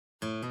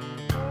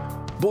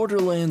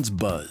Borderlands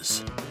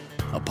Buzz,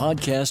 a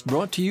podcast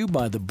brought to you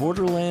by the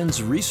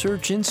Borderlands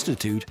Research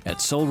Institute at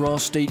Sul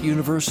Ross State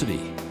University.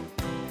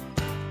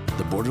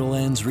 The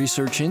Borderlands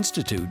Research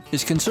Institute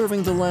is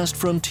conserving the last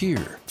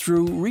frontier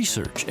through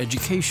research,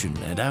 education,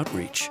 and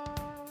outreach.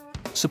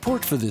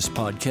 Support for this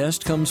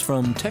podcast comes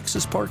from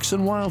Texas Parks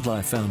and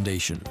Wildlife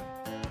Foundation.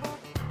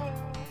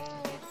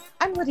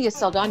 I'm Lydia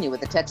Saldana with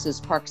the Texas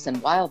Parks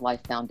and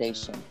Wildlife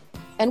Foundation,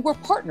 and we're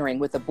partnering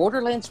with the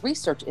Borderlands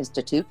Research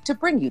Institute to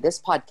bring you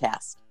this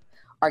podcast.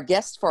 Our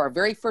guest for our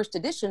very first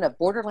edition of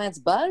Borderlands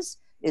Buzz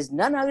is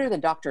none other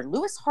than Dr.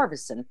 Lewis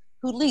Harvison,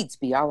 who leads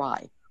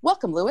BRI.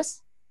 Welcome,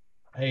 Lewis.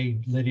 Hey,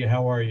 Lydia,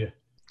 how are you?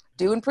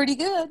 Doing pretty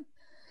good.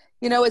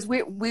 You know, as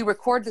we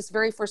record this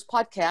very first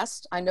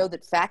podcast, I know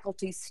that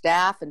faculty,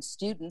 staff, and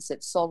students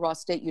at Sul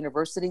Ross State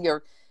University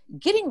are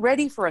getting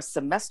ready for a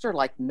semester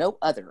like no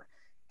other.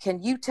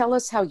 Can you tell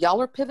us how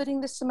y'all are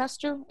pivoting this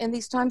semester in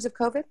these times of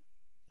COVID?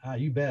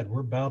 You bet.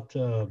 We're about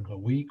a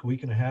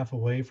week and a half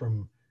away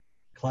from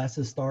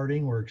classes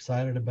starting. We're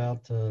excited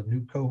about a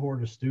new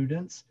cohort of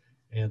students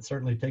and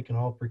certainly taking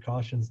all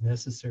precautions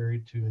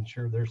necessary to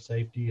ensure their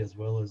safety as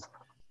well as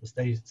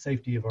the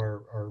safety of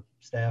our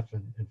staff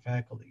and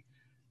faculty.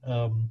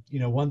 You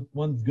know,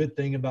 one good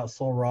thing about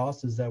Sul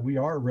Ross is that we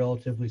are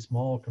relatively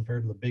small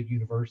compared to the big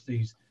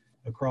universities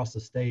across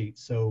the state.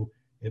 So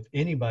if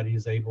anybody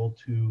is able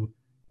to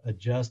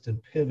adjust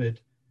and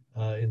pivot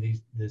in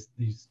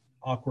these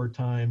awkward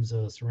times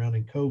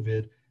surrounding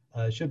COVID,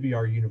 it should be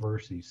our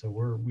university. So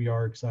we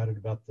are excited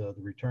about the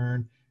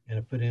return and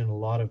have put in a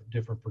lot of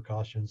different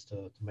precautions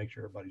to make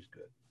sure everybody's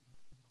good.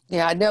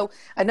 Yeah, I know.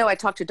 I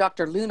talked to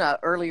Dr. Luna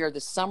earlier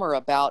this summer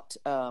about,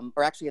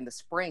 or actually in the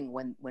spring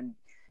when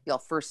y'all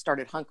first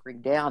started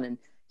hunkering down, and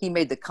he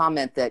made the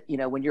comment that, you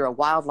know, when you're a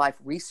wildlife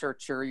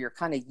researcher, you're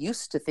kind of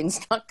used to things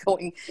not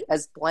going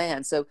as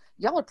planned. So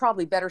y'all are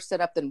probably better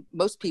set up than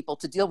most people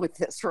to deal with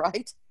this,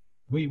 right?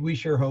 We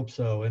sure hope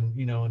so. And,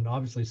 you know, and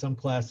obviously some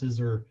classes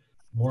are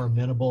more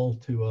amenable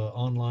to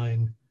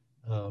online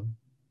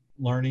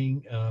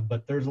learning,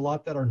 but there's a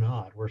lot that are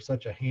not. We're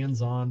such a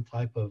hands-on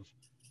type of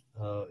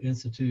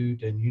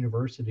institute and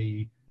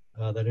university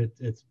that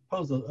it's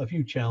posed a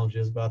few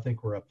challenges, but I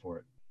think we're up for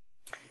it.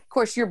 Of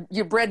course,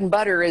 your bread and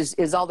butter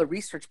is all the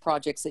research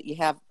projects that you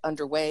have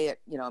underway.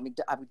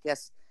 I would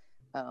guess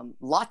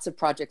lots of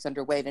projects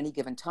underway at any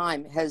given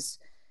time.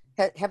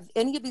 Have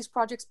any of these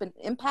projects been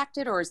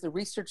impacted, or is the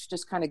research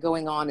just kind of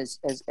going on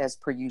as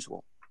per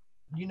usual?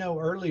 You know,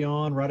 early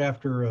on, right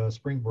after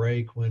spring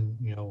break, when,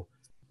 you know,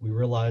 we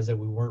realized that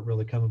we weren't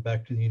really coming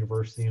back to the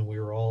university and we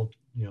were all,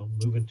 you know,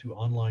 moving to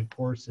online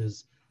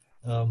courses,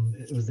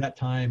 it was that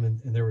time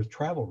and there was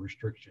travel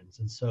restrictions.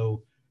 And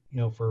so, you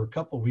know, for a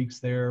couple of weeks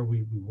there,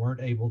 we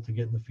weren't able to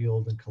get in the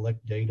field and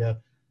collect data,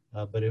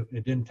 but it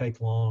didn't take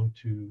long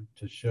to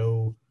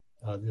show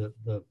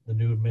the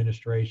new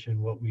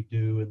administration what we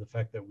do and the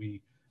fact that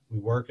we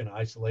work in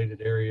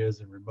isolated areas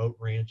and remote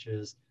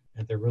ranches,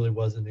 and there really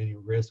wasn't any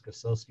risk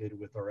associated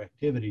with our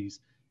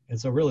activities. And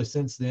so really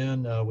since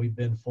then, we've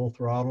been full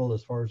throttle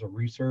as far as our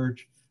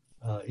research.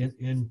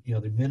 In you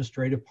know, the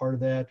administrative part of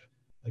that,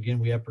 again,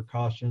 we have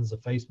precautions, the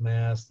face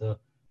mask, the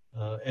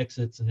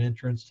exits and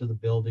entrance to the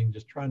building,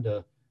 just trying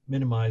to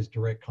minimize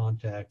direct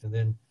contact. And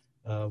then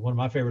one of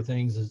my favorite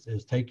things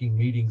is taking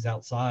meetings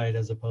outside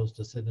as opposed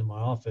to sitting in my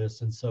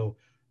office. And so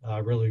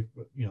really,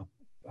 you know,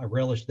 I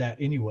relish that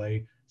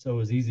anyway. So it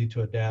was easy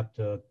to adapt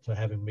to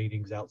having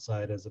meetings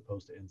outside as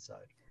opposed to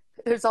inside.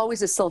 There's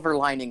always a silver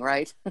lining,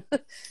 right?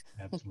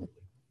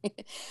 Absolutely.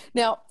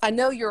 Now, I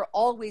know you're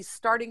always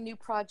starting new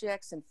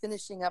projects and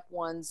finishing up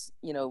ones,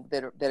 you know,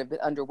 that have been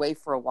underway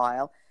for a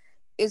while.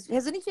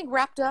 Has anything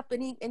wrapped up?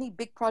 Any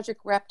big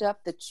project wrapped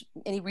up?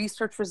 Any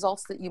research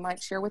results that you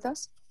might share with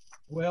us?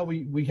 Well,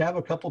 we have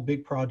a couple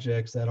big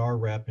projects that are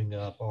wrapping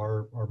up.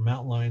 Our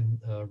mountain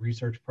lion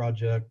research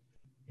project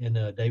in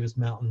Davis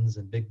Mountains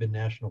and Big Bend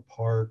National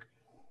Park.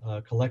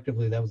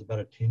 Collectively, that was about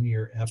a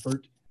 10-year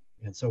effort.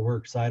 And so we're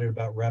excited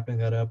about wrapping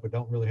that up. We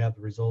don't really have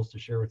the results to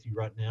share with you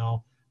right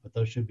now, but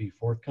those should be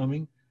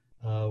forthcoming.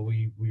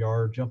 We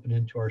are jumping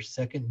into our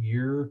second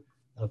year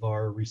of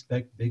our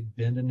Respect Big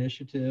Bend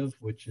initiative,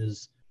 which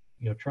is,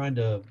 you know, trying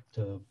to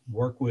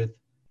work with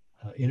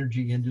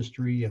energy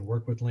industry and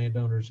work with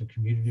landowners and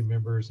community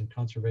members and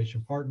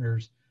conservation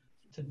partners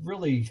to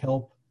really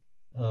help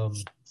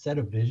set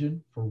a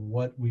vision for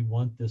what we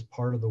want this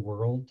part of the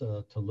world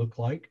to look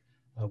like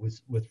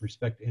with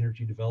respect to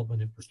energy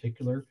development in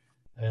particular.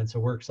 And so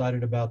we're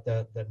excited about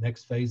that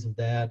next phase of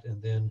that,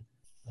 and then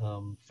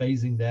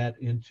phasing that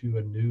into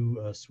a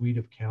new suite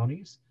of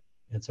counties.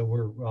 And so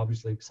we're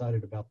obviously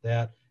excited about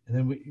that. And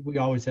then we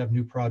always have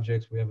new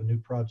projects. We have a new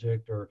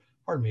project,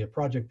 a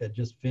project that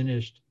just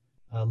finished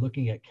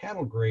looking at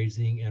cattle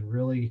grazing and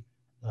really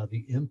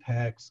the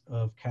impacts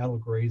of cattle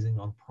grazing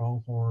on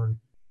pronghorn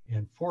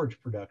and forage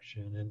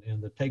production.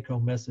 And the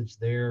take-home message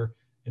there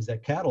is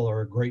that cattle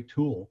are a great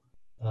tool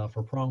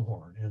for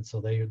pronghorn. And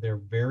so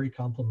they're very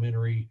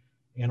complementary.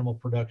 Animal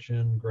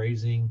production,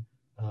 grazing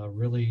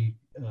really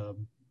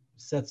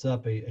sets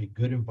up a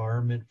good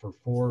environment for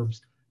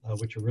forbs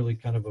which are really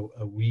kind of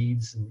a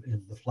weeds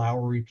and the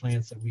flowery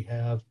plants that we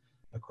have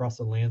across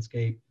the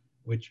landscape,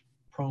 which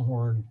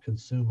pronghorn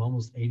consume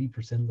almost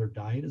 80% of their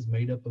diet is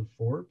made up of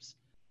forbs.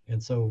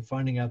 And so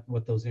finding out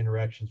what those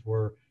interactions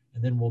were,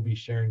 and then we'll be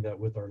sharing that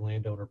with our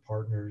landowner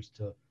partners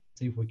to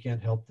see if we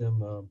can't help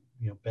them,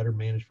 better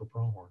manage for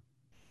pronghorn.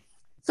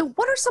 So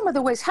what are some of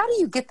the ways, how do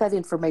you get that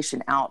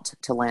information out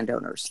to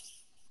landowners?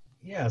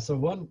 Yeah, so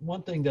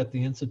one thing that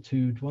the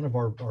Institute, one of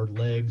our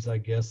legs, I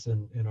guess,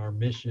 in our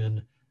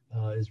mission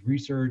is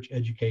research,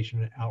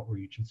 education, and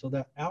outreach. And so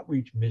that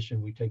outreach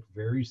mission we take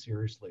very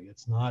seriously.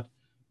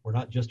 We're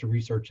not just a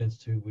research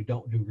institute. We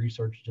don't do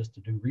research just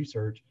to do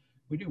research.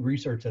 We do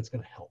research that's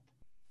going to help.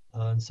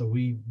 And so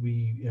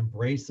we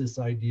embrace this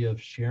idea of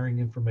sharing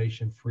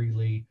information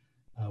freely.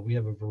 We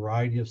have a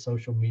variety of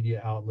social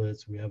media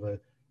outlets. We have a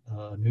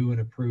new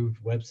and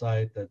approved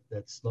website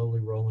that's slowly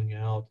rolling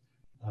out.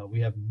 We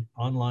have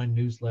online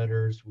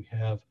newsletters. We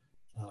have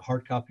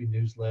hard copy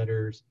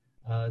newsletters.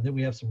 Then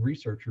we have some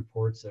research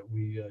reports that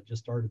we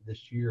just started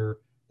this year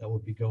that will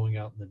be going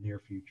out in the near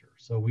future.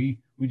 So we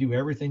do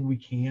everything we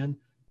can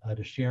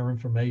to share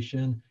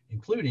information,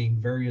 including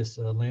various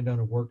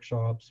landowner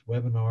workshops,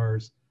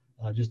 webinars,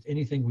 just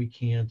anything we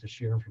can to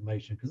share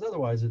information. Because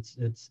otherwise, it's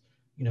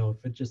if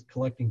it's just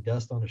collecting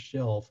dust on a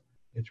shelf,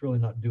 it's really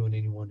not doing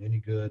anyone any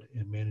good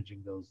in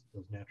managing those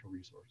natural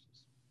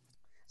resources.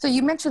 So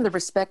you mentioned the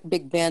Respect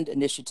Big Bend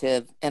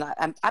initiative, and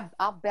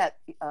I'll bet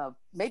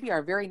maybe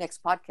our very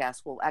next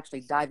podcast will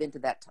actually dive into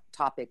that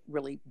topic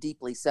really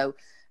deeply. So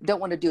don't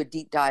want to do a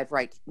deep dive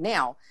right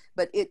now,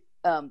 but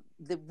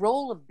the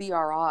role of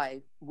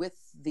BRI with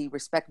the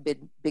Respect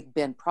Big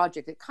Bend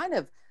project, it kind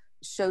of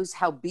shows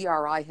how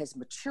BRI has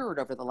matured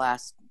over the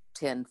last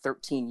 10,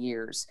 13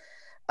 years.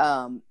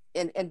 And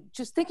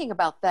just thinking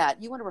about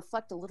that, you want to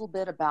reflect a little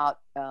bit about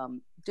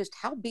just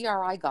how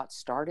BRI got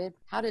started.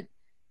 How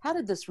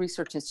did this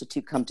research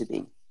institute come to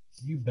be?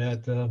 You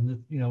bet.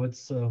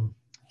 It's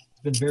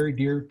been very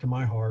dear to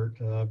my heart.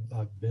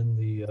 I've been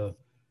the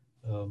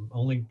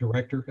only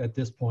director at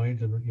this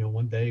point, and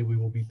one day we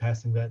will be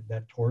passing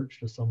that torch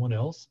to someone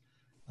else.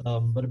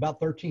 But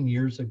about 13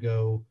 years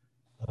ago,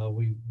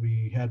 we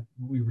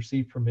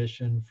received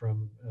permission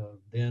from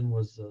then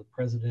was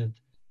President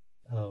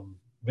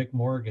Vic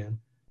Morgan,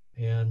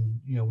 and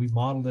we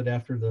modeled it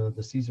after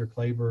the Cesar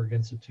Kleberg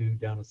Institute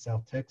down in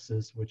South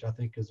Texas, which I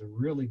think is a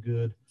really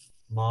good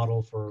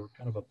model for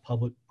kind of a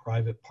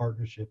public-private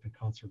partnership in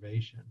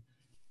conservation.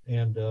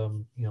 And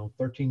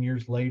 13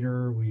 years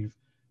later, we've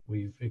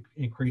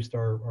increased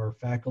our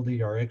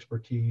faculty, our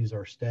expertise,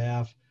 our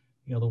staff.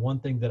 The one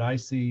thing that I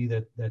see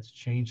that's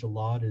changed a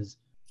lot is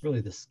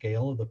really the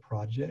scale of the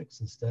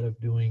projects. Instead of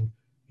doing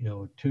a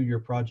 2-year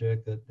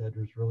project that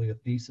is really a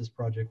thesis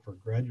project for a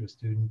graduate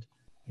student,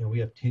 we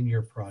have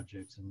 10-year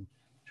projects and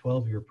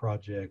 12-year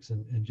projects,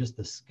 and just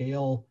the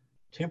scale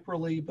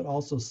temporally, but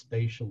also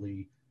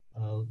spatially.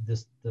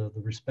 The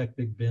Respect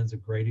Big Bend's a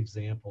great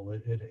example.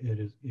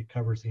 It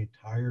covers the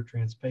entire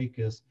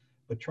Trans-Pecos,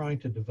 but trying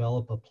to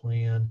develop a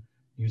plan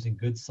using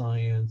good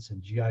science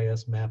and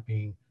GIS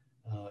mapping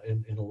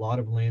and a lot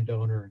of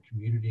landowner and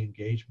community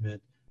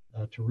engagement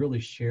to really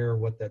share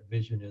what that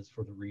vision is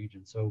for the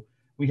region. So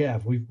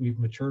we've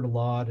matured a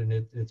lot, and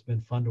it's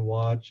been fun to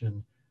watch,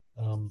 and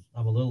I'm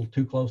a little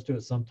too close to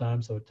it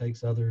sometimes, so it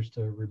takes others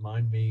to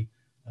remind me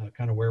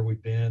kind of where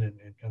we've been and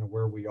kind of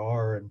where we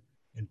are and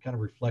kind of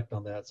reflect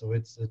on that. So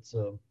it's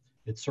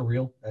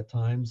surreal at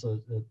times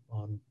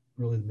on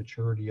really the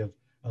maturity of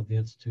the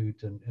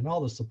Institute and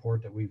all the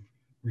support that we've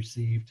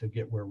received to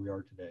get where we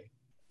are today.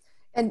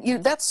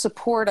 And that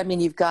support, I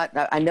mean,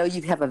 I know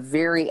you have a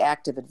very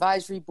active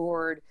advisory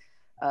board,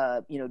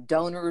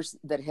 donors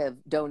that have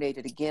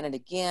donated again and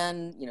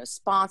again,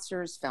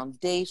 sponsors,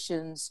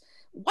 foundations.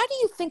 Why do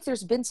you think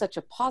there's been such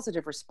a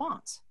positive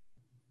response?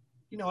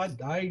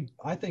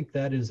 I think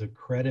that is a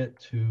credit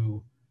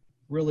to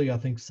really, I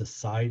think,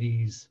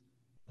 society's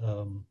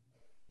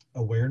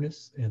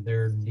awareness and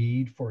their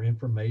need for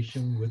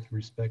information with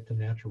respect to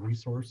natural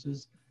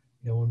resources.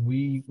 When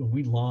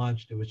we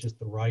launched, it was just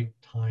the right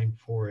time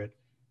for it.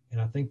 And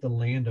I think the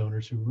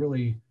landowners who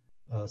really,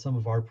 some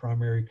of our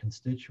primary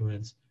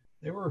constituents,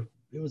 it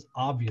was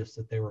obvious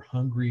that they were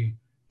hungry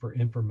for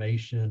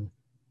information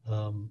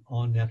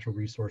on natural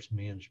resource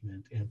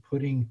management and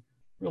putting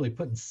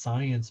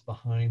science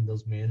behind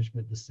those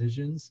management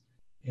decisions.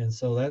 And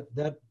so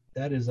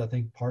that is, I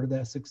think, part of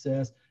that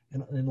success.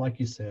 And like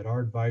you said, our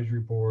advisory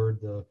board,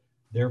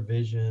 their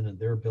vision and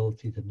their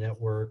ability to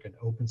network and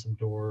open some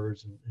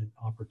doors and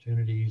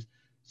opportunities.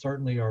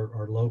 Certainly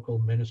our local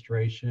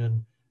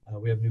administration.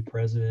 We have new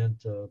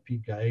president,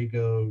 Pete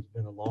Gallego, who's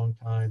been a long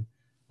time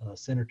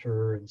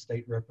senator and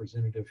state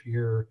representative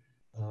here.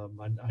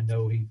 I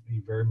know he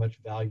very much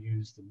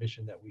values the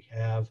mission that we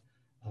have,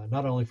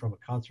 not only from a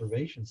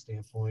conservation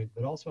standpoint,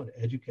 but also an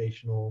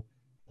educational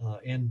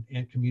and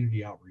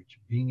community outreach,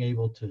 being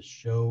able to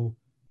show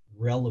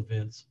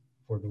relevance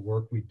for the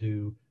work we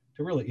do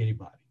to really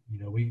anybody.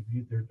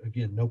 There,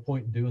 again, no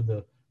point in doing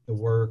the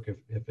work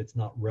if it's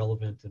not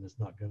relevant and it's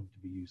not going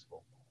to be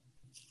useful.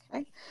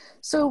 Okay.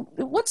 So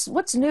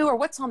what's new or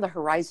what's on the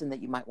horizon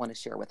that you might want to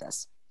share with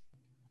us?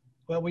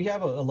 Well, we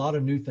have a lot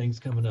of new things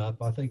coming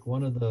up. I think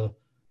one of the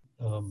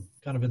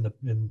kind of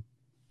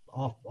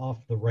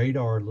off the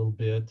radar a little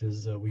bit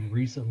is we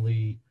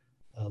recently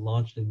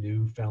launched a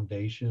new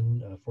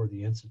foundation for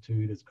the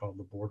Institute. It's called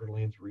the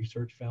Borderlands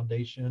Research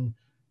Foundation,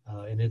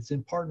 and it's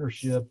in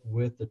partnership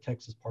with the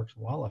Texas Parks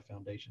and Wildlife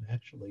Foundation.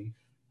 Actually,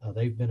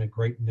 they've been a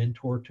great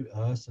mentor to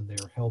us, and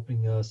they're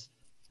helping us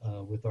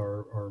with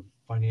our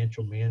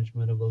financial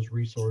management of those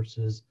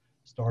resources,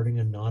 starting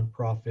a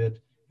nonprofit,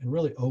 and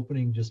really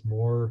opening just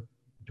more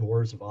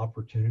doors of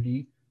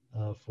opportunity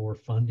for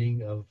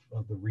funding of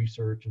the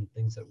research and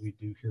things that we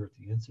do here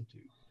at the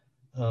Institute.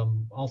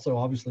 Also,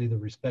 obviously, the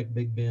Respect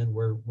Big Bend,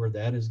 where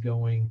that is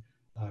going,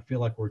 I feel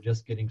like we're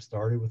just getting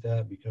started with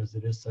that because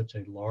it is such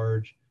a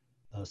large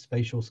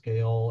spatial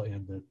scale,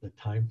 and the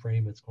time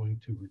frame it's going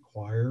to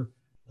require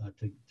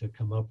to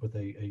come up with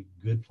a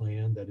good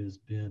plan that has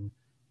been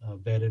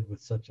vetted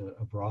with such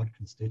a broad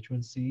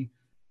constituency.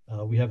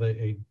 We have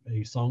a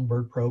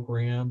songbird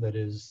program that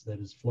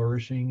is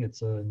flourishing.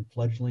 It's in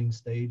fledgling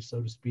stage,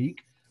 so to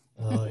speak.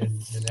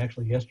 And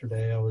actually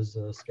yesterday I was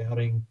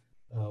scouting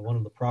one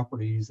of the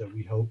properties that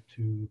we hope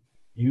to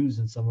use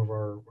in some of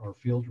our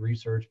field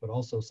research, but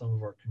also some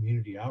of our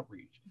community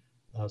outreach.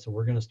 So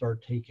we're going to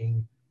start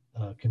taking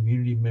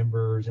community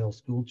members,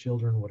 school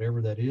children,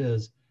 whatever that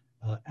is,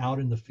 out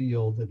in the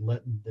field and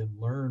letting them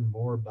learn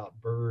more about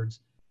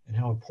birds and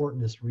how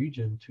important this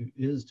region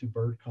is to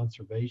bird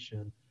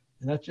conservation.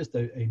 And that's just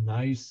a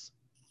nice,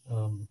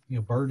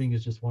 birding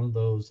is just one of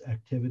those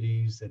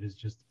activities that is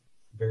just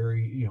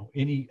very,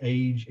 any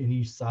age,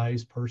 any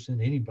size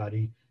person,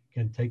 anybody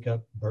can take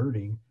up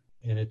birding.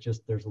 And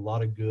there's a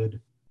lot of good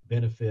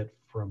benefit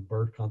from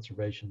bird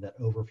conservation that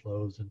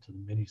overflows into the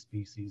many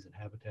species and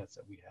habitats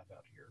that we have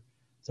out here.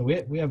 So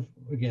we have,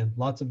 again,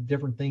 lots of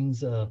different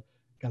things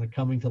kind of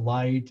coming to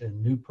light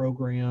and new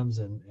programs,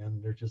 and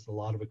there's just a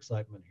lot of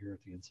excitement here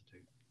at the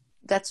Institute.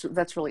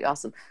 That's really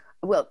awesome.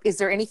 Well, is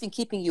there anything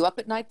keeping you up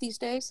at night these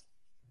days?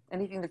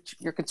 Anything that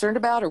you're concerned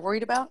about or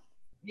worried about?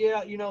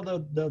 Yeah,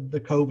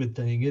 the COVID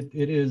thing, it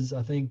is,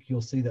 I think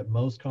you'll see that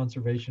most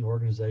conservation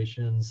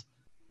organizations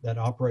that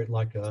operate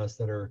like us,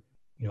 that are,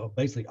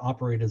 basically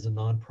operate as a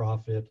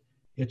nonprofit,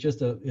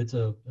 it's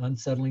a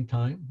unsettling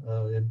time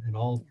in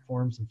all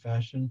forms and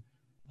fashion.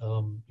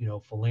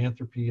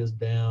 Philanthropy is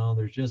down.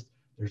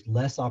 There's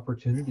less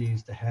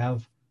opportunities to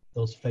have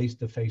those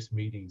face-to-face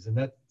meetings, and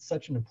that's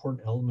such an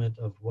important element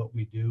of what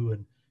we do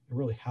and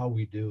really how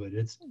we do it.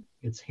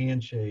 It's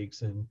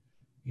handshakes and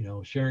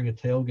sharing a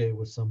tailgate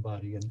with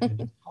somebody and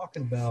just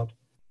talking about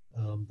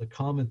the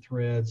common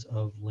threads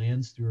of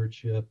land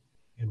stewardship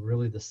and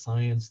really the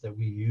science that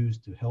we use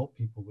to help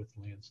people with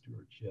land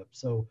stewardship.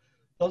 So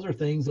those are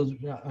things.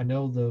 I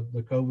know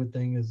the COVID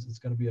thing is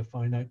going to be a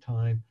finite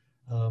time.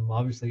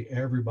 Obviously,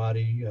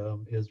 everybody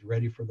is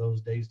ready for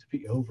those days to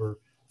be over.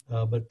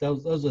 But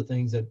those are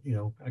things that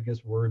I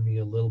guess worry me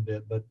a little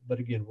bit. But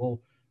again,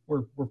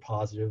 we're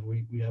positive.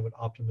 We have an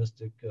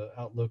optimistic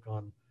outlook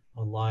on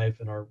life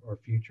and our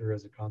future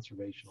as a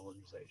conservation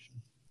organization.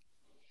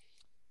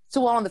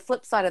 So on the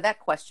flip side of that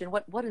question,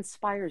 what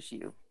inspires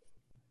you?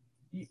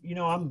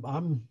 I'm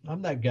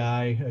that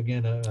guy,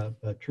 again,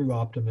 a true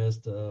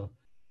optimist.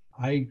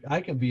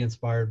 I can be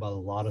inspired by a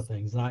lot of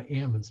things, and I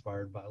am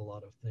inspired by a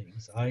lot of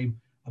things.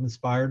 I'm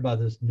inspired by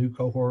this new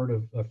cohort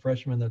of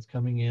freshmen that's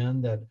coming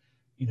in that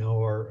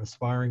are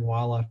aspiring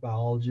wildlife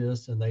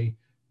biologists, and they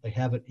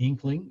have an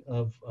inkling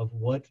of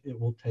what it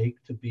will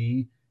take to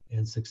be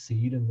and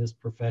succeed in this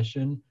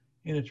profession.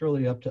 And it's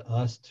really up to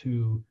us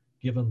to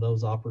give them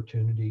those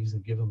opportunities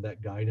and give them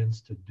that guidance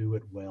to do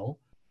it well.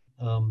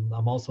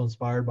 I'm also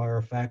inspired by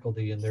our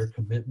faculty and their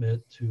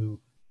commitment to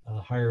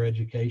higher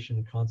education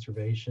and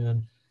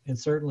conservation, and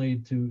certainly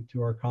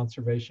to our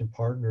conservation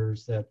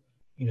partners that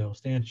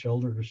stand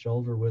shoulder to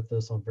shoulder with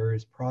us on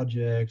various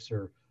projects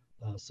or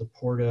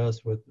support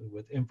us with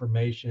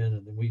information,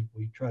 and then we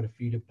try to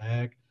feed it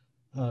back.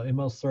 And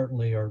most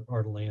certainly our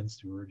land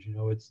stewards.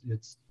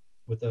 It's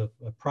with a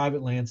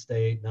private land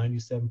state,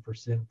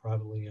 97%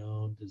 privately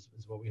owned is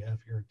what we have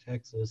here in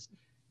Texas.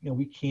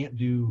 We can't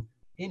do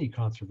any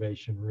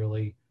conservation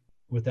really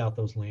without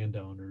those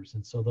landowners.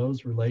 And so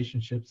those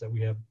relationships that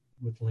we have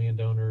with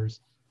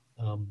landowners,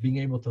 being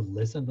able to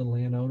listen to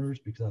landowners,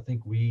 because I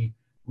think many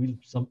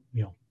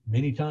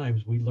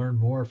times we learn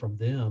more from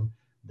them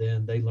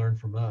than they learn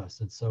from us.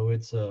 And so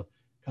it's a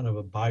kind of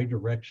a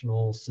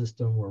bi-directional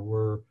system where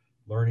we're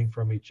learning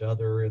from each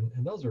other. And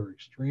those are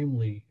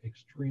extremely,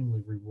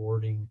 extremely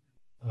rewarding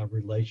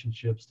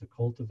relationships to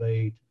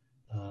cultivate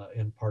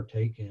and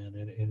partake in.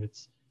 And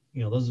it's,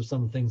 those are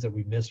some of the things that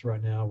we miss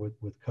right now with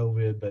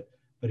COVID. But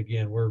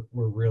again, we're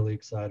really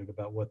excited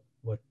about what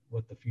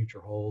the future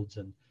holds.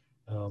 And,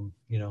 I'm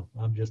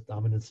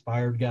an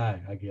inspired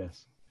guy, I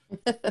guess.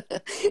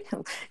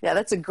 Yeah,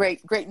 that's a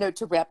great note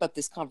to wrap up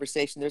this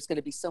conversation. There's going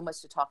to be so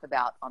much to talk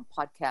about on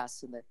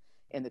podcasts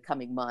in the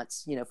coming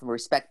months, from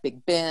Respect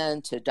Big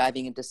Bend to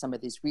diving into some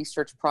of these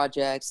research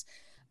projects.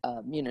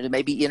 to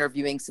maybe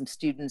interviewing some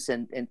students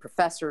and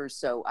professors.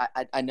 So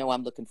I know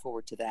I'm looking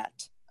forward to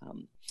that.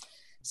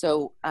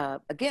 So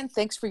again,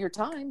 thanks for your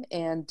time,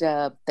 and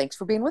thanks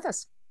for being with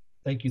us.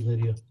 Thank you,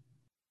 Lydia.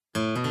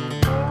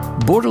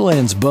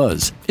 Borderlands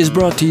Buzz is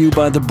brought to you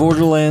by the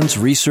Borderlands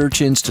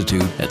Research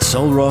Institute at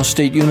Sul Ross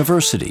State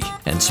University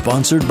and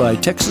sponsored by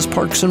Texas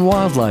Parks and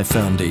Wildlife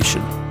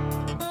Foundation.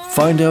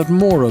 Find out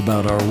more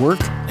about our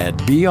work at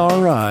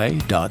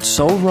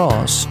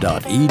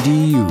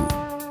bri.sulross.edu.